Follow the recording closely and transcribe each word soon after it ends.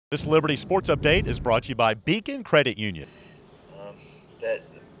This Liberty Sports Update is brought to you by Beacon Credit Union. Um, that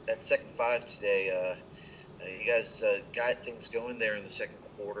second five today, you guys got things going there in the second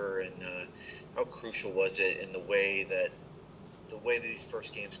quarter, and how crucial was it in the way these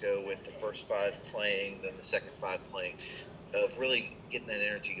first games go, with the first five playing, then the second five playing, of really getting that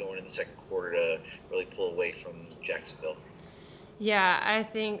energy going in the second quarter to really pull away from Jacksonville? Yeah,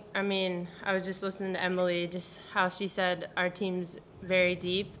 I was just listening to Emily, just how she said our team's very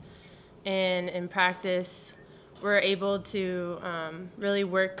deep, and in practice, we're able to really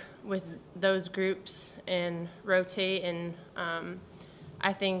work with those groups and rotate. And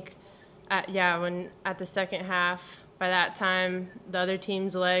I think, when at the second half, by that time, the other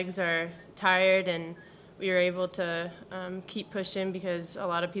team's legs are tired, and we were able to keep pushing because a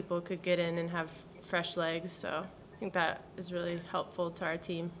lot of people could get in and have fresh legs. So I think that is really helpful to our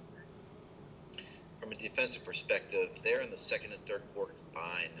team. From a defensive perspective, there in the second and third quarter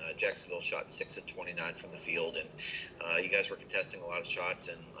combined, Jacksonville shot 6 of 29 from the field, and you guys were contesting a lot of shots,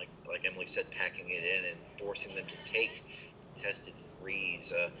 and like Emily said, packing it in and forcing them to take tested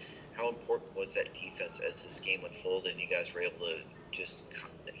threes. How important was that defense as this game unfolded, and you guys were able to just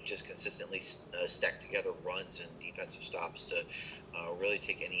consistently stack together runs and defensive stops to really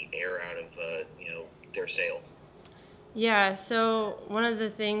take any air out of their sail? Yeah, so one of the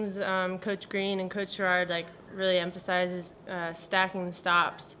things Coach Green and Coach Gerard really emphasizes stacking the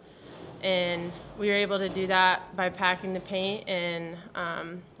stops, and we were able to do that by packing the paint. And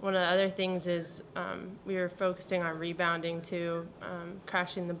one of the other things is we were focusing on rebounding too,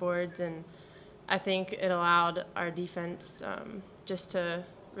 crashing the boards, and I think it allowed our defense just to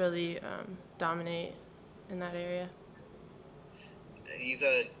really dominate in that area. You've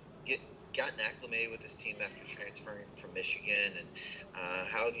gotten acclimated with this team after transferring from Michigan, and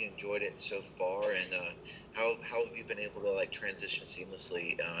how have you enjoyed it so far, and how have you been able to transition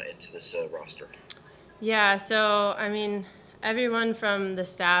seamlessly into this roster? Yeah, so everyone from the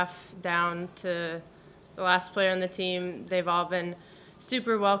staff down to the last player on the team, they've all been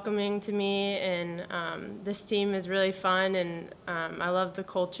super welcoming to me, and this team is really fun, and I love the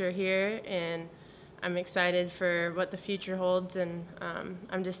culture here, and I'm excited for what the future holds, and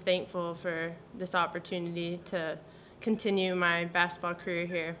I'm just thankful for this opportunity to continue my basketball career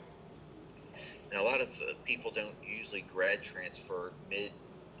here. Now, a lot of people don't usually grad transfer mid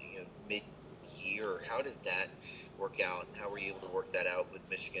year. How did that work out, and how were you able to work that out with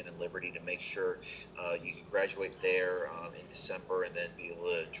Michigan and Liberty to make sure you could graduate there in December and then be able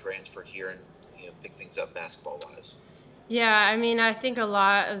to transfer here and pick things up basketball wise? Yeah, I think a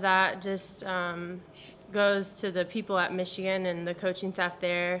lot of that just goes to the people at Michigan and the coaching staff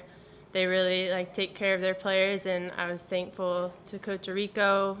there. They really take care of their players, and I was thankful to Coach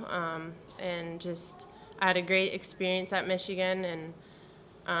Rico, and just I had a great experience at Michigan, and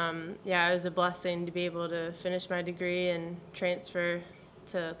it was a blessing to be able to finish my degree and transfer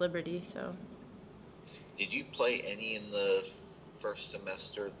to Liberty. So, did you play any in the first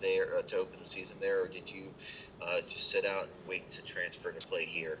semester there to open the season there, or did you just sit out and wait to transfer to play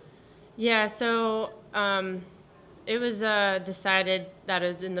here? Yeah, so it was decided that it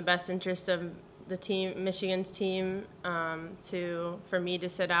was in the best interest of the team, Michigan's team, for me to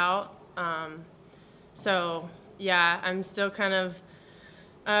sit out. I'm still kind of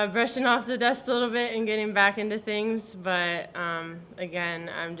brushing off the dust a little bit and getting back into things. But again,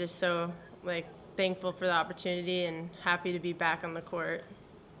 I'm just so thankful for the opportunity and happy to be back on the court.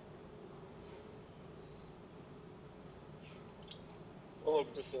 Hello,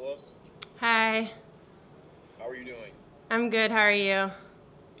 Priscilla. Hi. How are you doing? I'm good. How are you?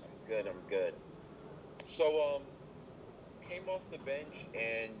 I'm good. So, came off the bench,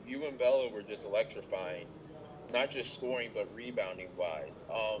 and you and Bella were just electrifying, not just scoring, but rebounding-wise.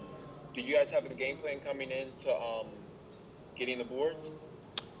 Did you guys have a game plan coming into getting the boards?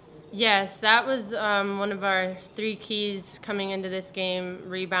 Yes, that was one of our three keys coming into this game,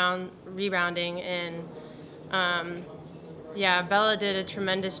 rebounding, and Bella did a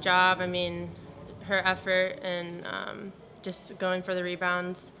tremendous job. Her effort and just going for the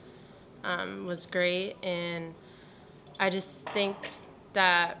rebounds was great, and I just think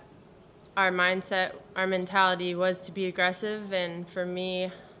that our mindset, our mentality was to be aggressive, and for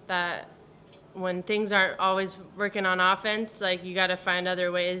me, that when things aren't always working on offense, you got to find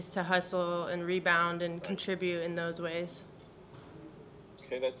other ways to hustle and rebound and contribute in those ways.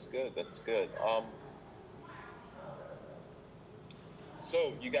 Okay, that's good.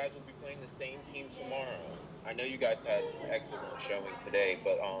 So you guys will be playing the same team tomorrow. I know you guys had an excellent showing today,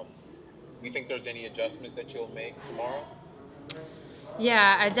 but do you think there's any adjustments that you'll make tomorrow?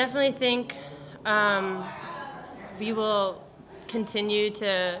 Yeah, I definitely think we will continue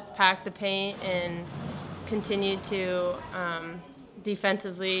to pack the paint and continue to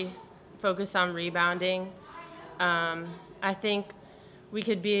defensively focus on rebounding. I think we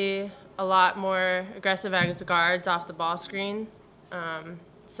could be a lot more aggressive as guards off the ball screen.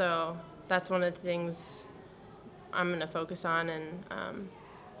 So that's one of the things I'm going to focus on, and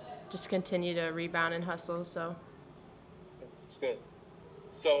just continue to rebound and hustle. So That's good.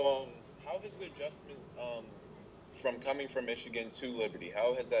 So how has the adjustment from coming from Michigan to Liberty,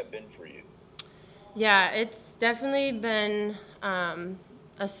 how has that been for you? yeah, it's definitely been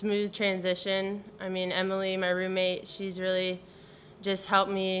a smooth transition. I mean, Emily, my roommate, she's really just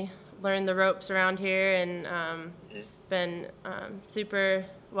helped me learn the ropes around here, and been super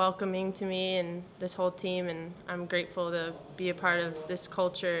welcoming to me and this whole team, and I'm grateful to be a part of this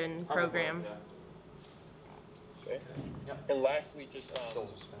culture and program. Okay. And lastly, just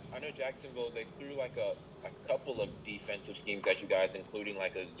I know Jacksonville, they threw like a couple of defensive schemes at you guys, including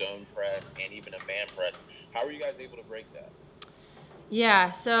like a zone press and even a man press. How were you guys able to break that?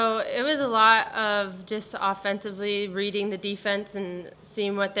 Yeah, so it was a lot of just offensively reading the defense and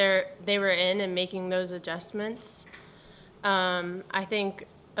seeing what they were in and making those adjustments. I think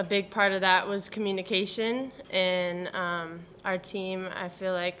a big part of that was communication, and our team, I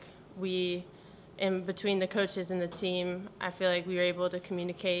feel like in between the coaches and the team, I feel like we were able to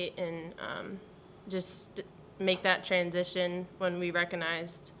communicate and just make that transition when we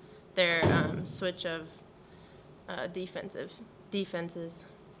recognized their switch of defenses.